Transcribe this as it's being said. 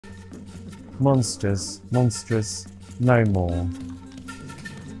Monstrous, monstrous, no more.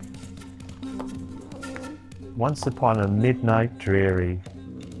 Once upon a midnight dreary,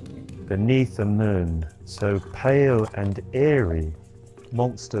 beneath a moon so pale and airy,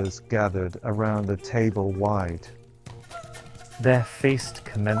 monsters gathered around a table wide. Their feast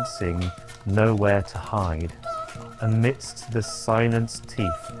commencing, nowhere to hide. Amidst the silence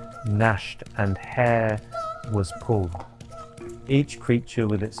teeth gnashed and hair was pulled. Each creature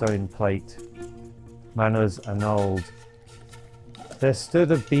with its own plate, manners annulled. There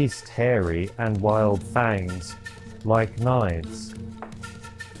stood a beast hairy and wild fangs like knives.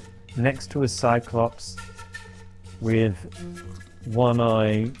 Next to a cyclops with one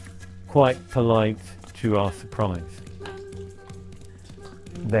eye, quite polite to our surprise.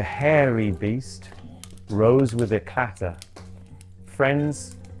 The hairy beast rose with a clatter.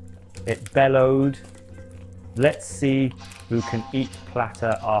 Friends, it bellowed, let's see who can eat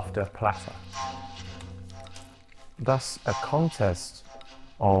platter after platter. Thus a contest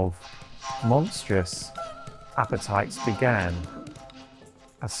of monstrous appetites began,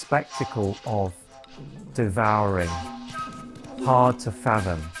 a spectacle of devouring, hard to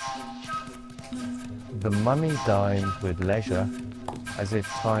fathom. The mummy dined with leisure, as if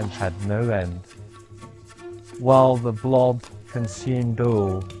time had no end, while the blob consumed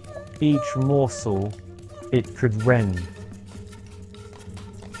all, each morsel it could rend.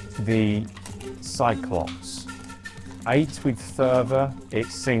 The cyclops ate with fervour,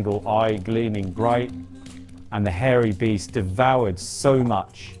 its single eye gleaming bright, and the hairy beast devoured so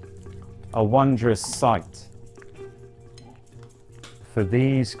much, a wondrous sight. For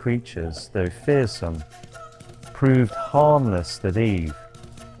these creatures, though fearsome, proved harmless that eve,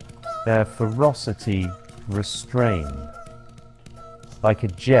 their ferocity restrained, like a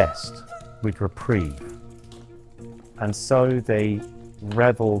jest with reprieve. And so they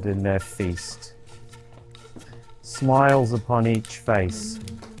revelled in their feast, smiles upon each face,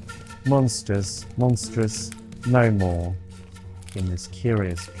 monsters, monstrous, no more in this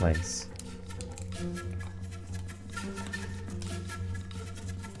curious place.